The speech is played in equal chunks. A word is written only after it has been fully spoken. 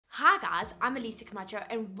Hi guys, I'm Alicia Camacho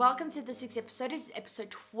and welcome to this week's episode. It's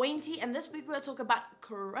episode 20 and this week we're talking about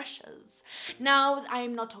crushes. Now, I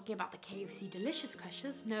am not talking about the KFC delicious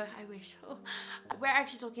crushes. No, I wish. We're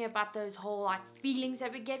actually talking about those whole feelings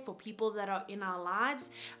that we get for people that are in our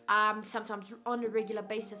lives. Sometimes on a regular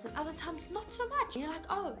basis and other times not so much. And you're like,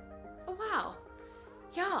 oh wow.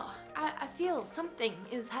 Yeah, I feel something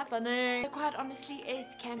is happening. Quite honestly,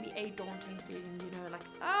 it can be a daunting feeling,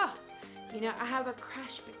 I have a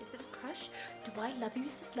crush, but is it a crush? Do I love you?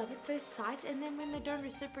 Is this love at first sight? And then when they don't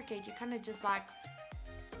reciprocate, you're kind of just like,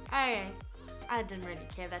 okay, I didn't really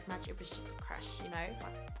care that much. It was just a crush,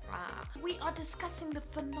 We are discussing the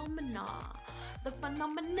phenomenon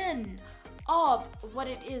of what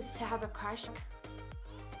it is to have a crush.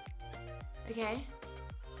 Okay,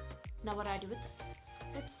 now what do I do with this?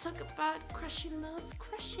 Let's talk about crushing those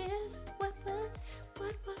crushes. What?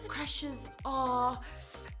 Crushes are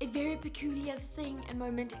a very peculiar thing and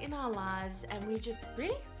moment in our lives, and we just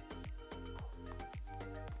really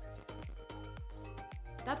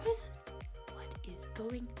that person. What is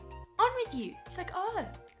going on with you? It's like, oh,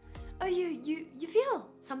 you feel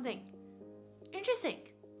something interesting.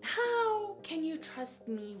 How can you trust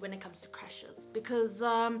me when it comes to crushes? Because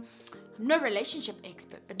I'm no relationship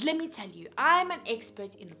expert, but let me tell you, I'm an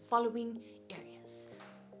expert in the following areas: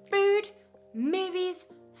 food, movies,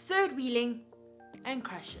 third wheeling, and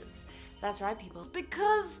crushes. That's right, people,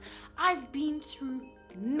 because I've been through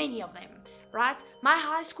many of them, right? My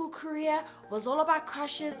high school career was all about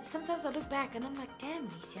crushes. Sometimes I look back and I'm like, damn,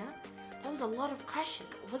 Alicia, that was a lot of crushing.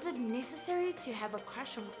 Was it necessary to have a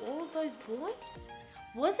crush on all of those boys?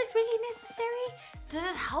 Was it really necessary? Did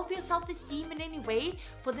it help your self-esteem in any way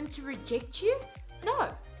for them to reject you?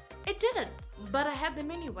 No, it didn't, but I had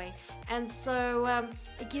them anyway. And so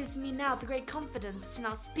it gives me now the great confidence to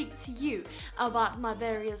now speak to you about my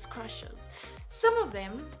various crushes. Some of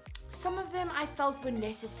them I felt were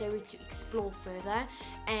necessary to explore further,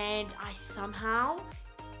 and I somehow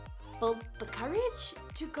felt the courage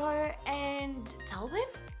to go and tell them.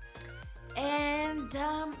 And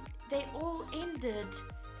they all ended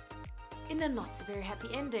in a not so very happy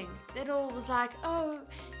ending. It all was like, oh,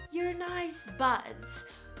 you're nice, but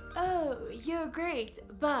oh, you're great,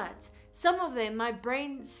 but some of them, my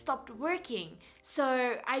brain stopped working.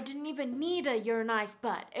 So I didn't even need a you're nice,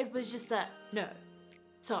 but it was just a no,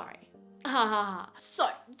 sorry. So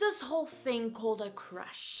this whole thing called a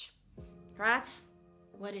crush, right?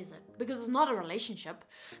 What is it? Because it's not a relationship.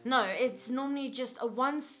 No, it's normally just a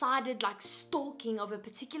one-sided stalking of a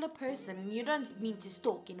particular person. You don't mean to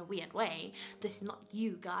stalk in a weird way. This is not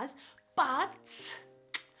you guys, but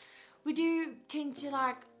we do tend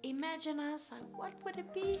to imagine us what would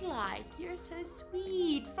it be like? You're so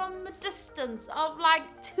sweet from a distance of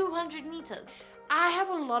 200 meters. I have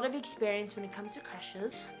a lot of experience when it comes to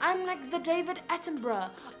crushes. I'm like the David Attenborough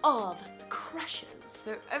of crushes.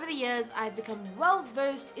 So over the years, I've become well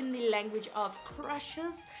versed in the language of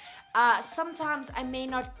crushes. Sometimes I may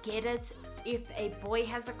not get it if a boy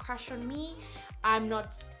has a crush on me. I'm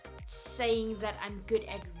not saying that I'm good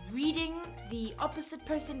at reading the opposite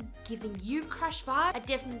person giving you crush vibes. I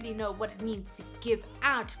definitely know what it means to give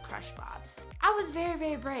out crush vibes. I was very,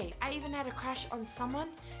 very brave. I even had a crush on someone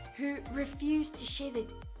who refused to share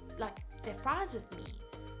their fries with me.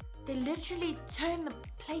 They literally turned the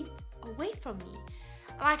plate away from me.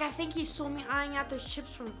 I think he saw me eyeing out those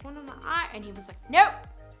chips from the corner of my eye, and he was like, nope,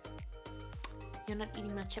 you're not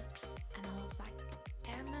eating my chips. And I was like,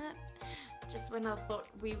 damn it. Just when I thought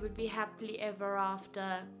we would be happily ever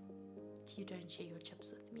after, you don't share your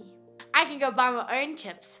chips with me. I can go buy my own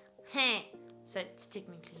chips. So it's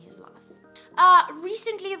technically his loss.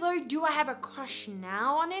 Recently though, do I have a crush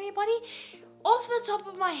now on anybody? Off the top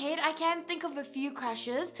of my head, I can think of a few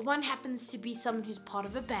crushes. One happens to be someone who's part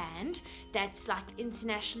of a band that's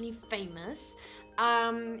internationally famous.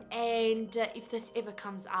 And if this ever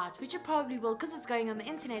comes out, which it probably will because it's going on the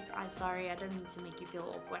internet. I'm sorry, I don't mean to make you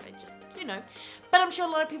feel awkward. I just, But I'm sure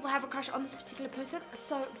a lot of people have a crush on this particular person,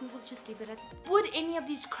 so we will just leave it at that. Would any of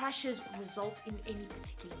these crushes result in any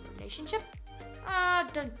particular relationship? I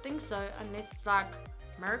don't think so, unless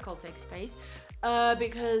miracle takes place.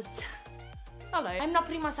 Because hello, I'm not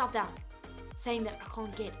putting myself down, saying that I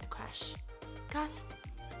can't get a crush. Guys,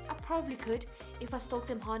 I probably could if I stalked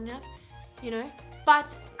them hard enough,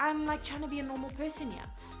 but I'm trying to be a normal person here.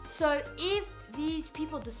 So if these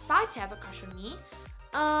people decide to have a crush on me,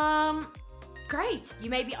 great. You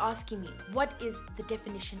may be asking me, what is the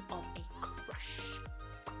definition of a crush?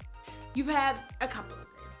 You have a couple of them.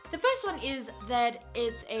 The first one is that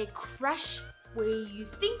it's a crush where you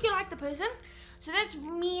think you like the person, So that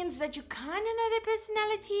means that you kind of know their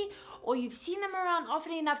personality, or you've seen them around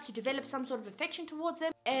often enough to develop some sort of affection towards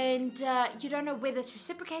them, and you don't know whether it's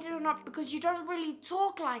reciprocated or not, because you don't really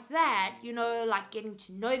talk like that, you know, like getting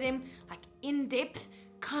to know them, like in depth,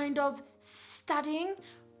 kind of studying.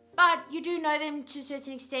 But you do know them to a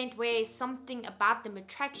certain extent where something about them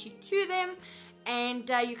attracts you to them, and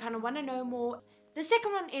you kind of want to know more. The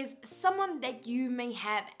second one is someone that you may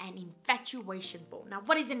have an infatuation for. Now,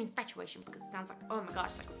 what is an infatuation? Because it sounds like, oh my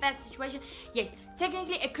gosh, like a fat situation. Yes,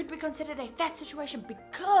 technically it could be considered a fat situation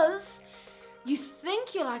because you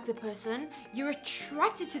think you like the person, you're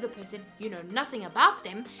attracted to the person, you know nothing about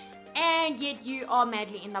them, and yet you are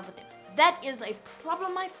madly in love with them. That is a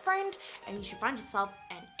problem, my friend, and you should find yourself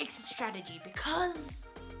an exit strategy, because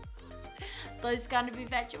those kind of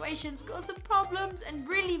infatuations cause some problems and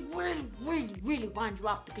really wind you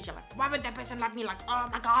up, because you're like, why would that person love me? Like, oh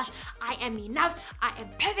my gosh, I am enough, I am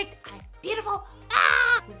perfect, I am beautiful.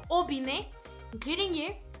 Ah! We've all been there, including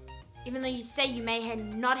you. Even though you say you may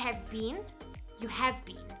not have been, you have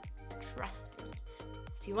been. Trust me.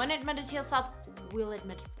 If you want to admit it to yourself, we'll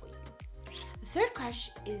admit it for you. The third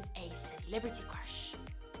crush is a celebrity crush.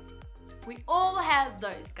 We all have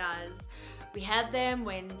those, guys. We had them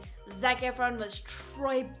when Zac Efron was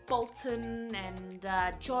Troy Bolton and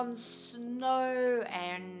Jon Snow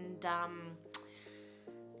and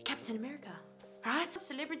Captain America, right?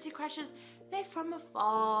 Celebrity crushes, they're from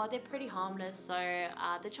afar, they're pretty harmless, so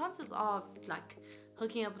the chances of like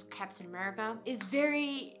hooking up with Captain America is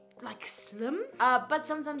very like slim, but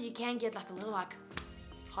sometimes you can get like a little like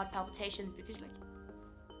heart palpitations because you're like,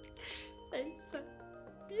 they're so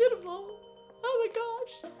beautiful. Oh my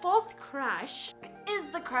gosh. The fourth crush is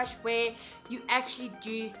the crush where you actually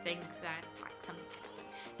do think that like something can happen.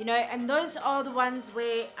 You know, and those are the ones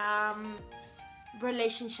where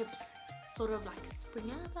relationships sort of like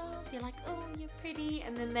spring up. You're like, oh, you're pretty,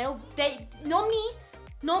 and then they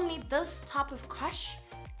normally this type of crush,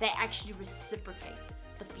 they actually reciprocate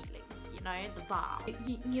the feelings, you know, the vibe.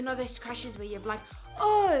 You know those crushes where you're like,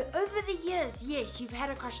 oh, over the years, yes, you've had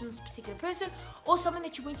a crush on this particular person or someone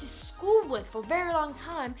that you went to school with for a very long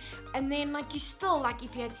time, and then like you still, like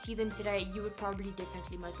if you had to see them today, you would probably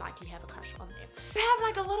definitely most likely have a crush on them. You have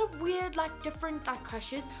like a lot of weird like different like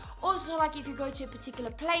crushes. Also, like if you go to a particular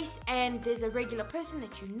place and there's a regular person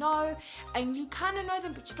that you know and you kind of know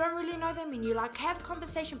them but you don't really know them, and you like have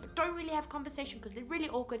conversation but don't really have conversation because they're really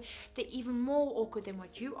awkward. They're even more awkward than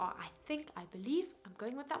what you are. I believe I'm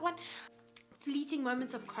going with that one. Fleeting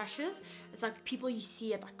moments of crushes. It's like people you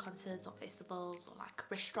see at like concerts or festivals or like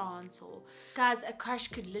restaurants, or guys, a crush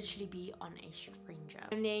could literally be on a stranger,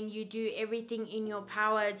 and then you do everything in your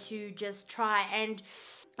power to just try and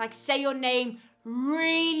like say your name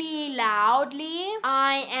really loudly.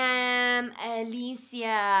 I am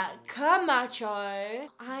Alicia Camacho.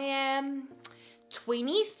 I am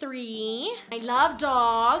 23. I love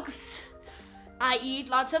dogs. I eat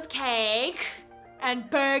lots of cake. And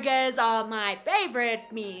burgers are my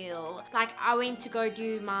favorite meal. Like, I went to go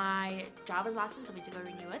do my driver's license. I went to go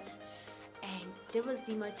renew it. And there was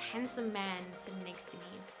the most handsome man sitting next to me.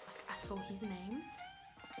 Like, I saw his name.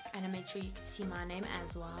 And I made sure you could see my name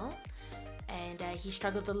as well. And he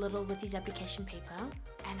struggled a little with his application paper.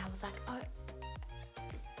 And I was like, oh,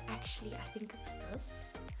 actually, I think it's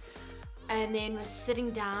this. And then was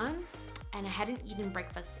sitting down. And I hadn't eaten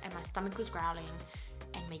breakfast. And my stomach was growling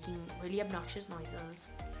and making really obnoxious noises.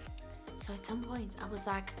 So at some point I was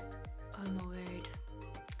like, oh my word,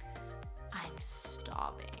 I'm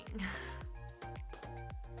starving. I'm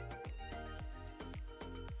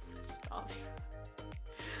starving.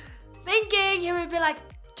 Thinking he would be like,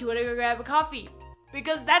 do you want to go grab a coffee?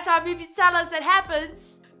 Because that's how people tell us that happens.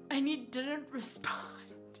 And he didn't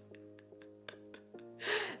respond.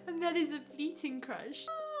 And that is a fleeting crush.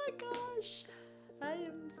 Oh my gosh, I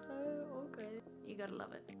am so awkward. You gotta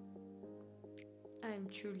love it. I am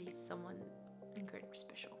truly someone incredibly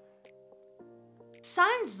special.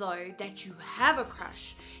 Signs though that you have a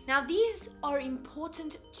crush. Now these are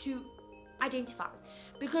important to identify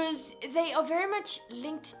because they are very much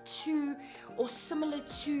linked to or similar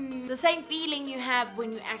to the same feeling you have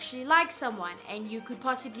when you actually like someone and you could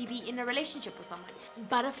possibly be in a relationship with someone.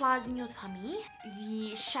 Butterflies in your tummy,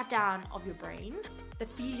 the shutdown of your brain, the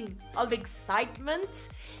feeling of excitement,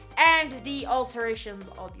 and the alterations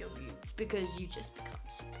of your moods because you just become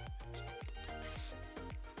super agitated.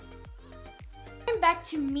 Going back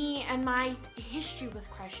to me and my history with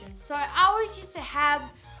crushes. So I always used to have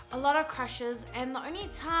a lot of crushes, and the only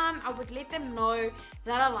time I would let them know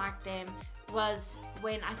that I liked them was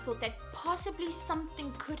when I thought that possibly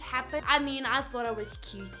something could happen. I mean, I thought I was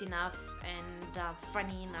cute enough and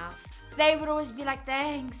funny enough they would always be like,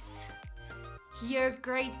 thanks, you're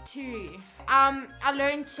great too. I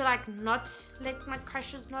learned to like not let my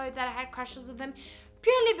crushes know that I had crushes with them,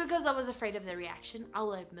 purely because I was afraid of the reaction.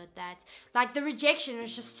 I'll admit that. Like, the rejection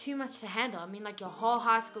is just too much to handle. I mean, like, your whole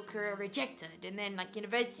high school career rejected, and then like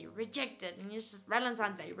university rejected, and you're just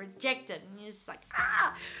Valentine's Day rejected, and you're just like,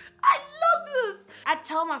 I love this. I'd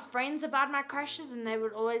tell my friends about my crushes, and they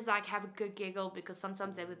would always like have a good giggle, because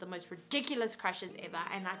sometimes they were the most ridiculous crushes ever,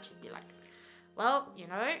 and I'd just be like, well, you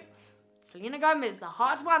know, Selena Gomez, the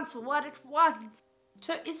heart wants what it wants.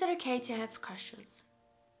 So is it okay to have crushes?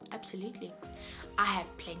 Absolutely. I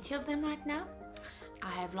have plenty of them right now.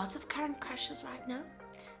 I have lots of current crushes right now.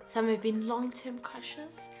 Some have been long-term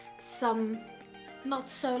crushes, some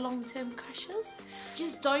not so long-term crushes.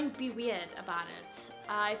 Just don't be weird about it.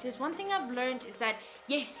 If there's one thing I've learned is that,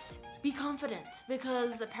 yes, be confident,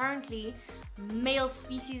 because apparently male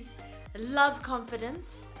species love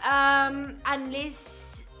confidence.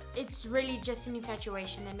 Unless it's really just an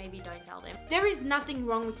infatuation, then maybe don't tell them. There is nothing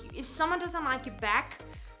wrong with you. If someone doesn't like you back,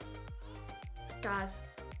 guys,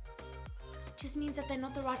 it just means that they're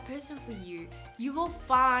not the right person for you. You will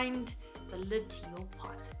find the lid to your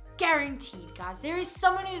pot. Guaranteed, guys. There is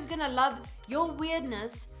someone who's gonna love your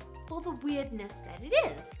weirdness for the weirdness that it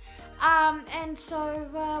is. And so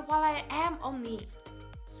while I am on the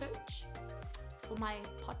search for my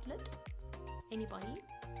pot lid, anybody?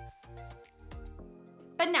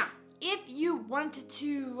 But now, if you wanted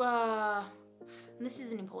to, and this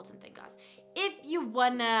is an important thing, guys. If you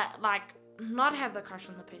wanna like not have the crush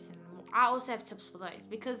on the person anymore, I also have tips for those,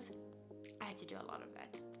 because I had to do a lot of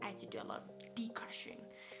that. I had to do a lot of decrushing.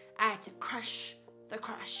 I had to crush the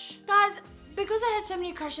crush. Guys, because I had so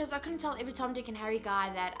many crushes, I couldn't tell every Tom, Dick and Harry guy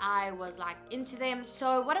that I was like into them.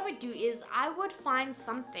 So what I would do is I would find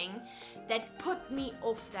something that put me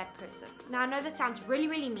off that person. Now I know that sounds really,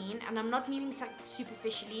 really mean, and I'm not meaning like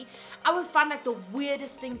superficially. I would find like the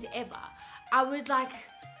weirdest things ever. I would like,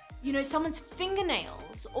 you know, someone's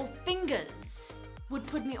fingernails or fingers would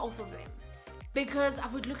put me off of them, because I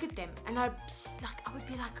would look at them and I would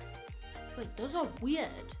be like, wait, those are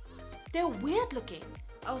weird. They're weird looking.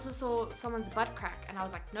 I also saw someone's butt crack and I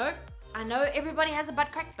was like, nope. I know everybody has a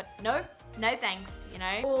butt crack, but no thanks, you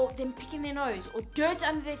know. Or them picking their nose, or dirt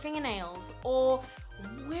under their fingernails, or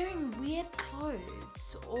wearing weird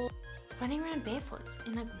clothes, or running around barefoot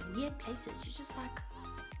in like weird places. You're just like,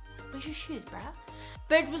 where's your shoes, bruh?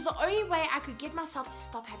 But it was the only way I could get myself to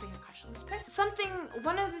stop having a crush on this person.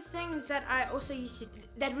 One of the things that I also used to,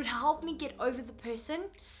 that would help me get over the person,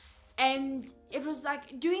 and it was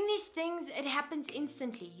like doing these things, it happens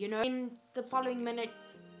instantly, you know. In the following minute,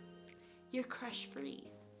 you're crush free.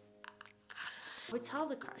 I would tell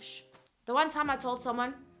the crush. The one time I told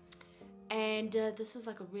someone, and this was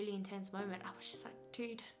like a really intense moment, I was just like,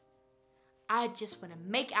 dude, I just want to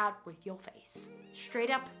make out with your face. Straight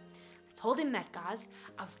up. I told him that, guys.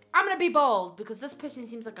 I was like, I'm going to be bold, because this person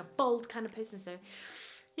seems like a bold kind of person, so,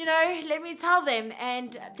 you know, let me tell them.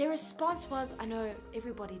 And their response was, I know,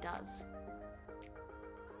 everybody does.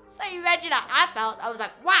 So you imagine how I felt. I was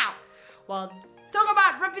like, wow. Well, talk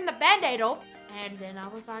about ripping the band-aid off. And then I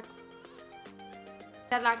was like,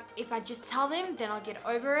 that like, if I just tell them, then I'll get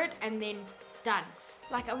over it, and then done.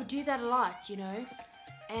 Like, I would do that a lot, you know.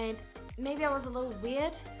 And maybe I was a little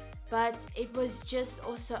weird, but it was just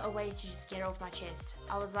also a way to just get it off my chest.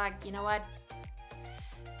 I was like, you know what?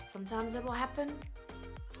 Sometimes it will happen,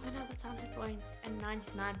 and other times it won't. And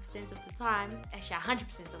 99% of the time, actually 100% of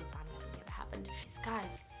the time, that never happened. Because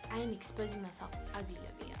guys, I am exposing myself ugly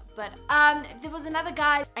over here. But there was another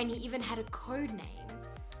guy, and he even had a code name.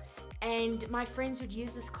 And my friends would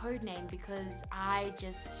use this code name because I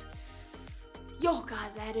just... Yo,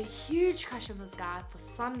 guys, I had a huge crush on this guy for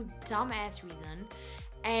some dumb-ass reason.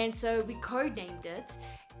 And so we codenamed it.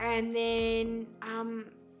 And then,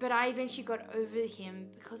 but I eventually got over him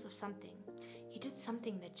because of something. He did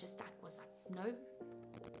something that just like was like, no,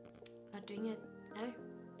 not doing it, no,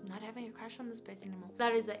 not having a crush on this person anymore.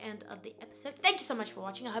 That is the end of the episode. Thank you so much for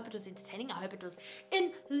watching. I hope it was entertaining. I hope it was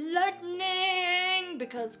enlightening,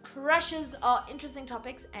 because crushes are interesting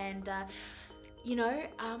topics, and you know,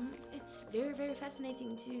 it's very, very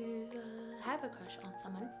fascinating to have a crush on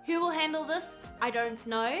someone. Who will handle this? I don't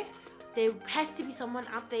know. There has to be someone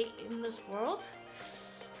out there in this world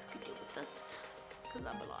who could deal with this, because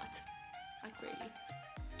I'm a lot. Like, really.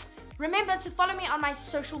 Remember to follow me on my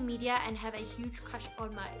social media and have a huge crush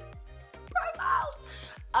on my profile.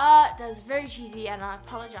 That's very cheesy, and I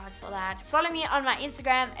apologize for that. Follow me on my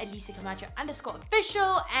Instagram, Alicia Camacho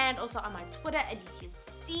 _official, and also on my Twitter, Alicia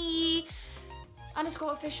C.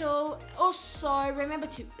 _official. Also, remember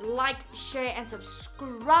to like, share, and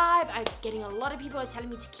subscribe. I'm getting a lot of people are telling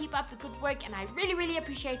me to keep up the good work, and I really, really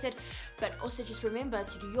appreciate it. But also just remember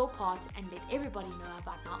to do your part and let everybody know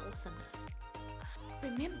about my awesomeness.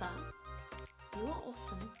 Remember, you are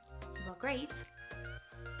awesome, you are great,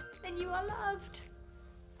 and you are loved.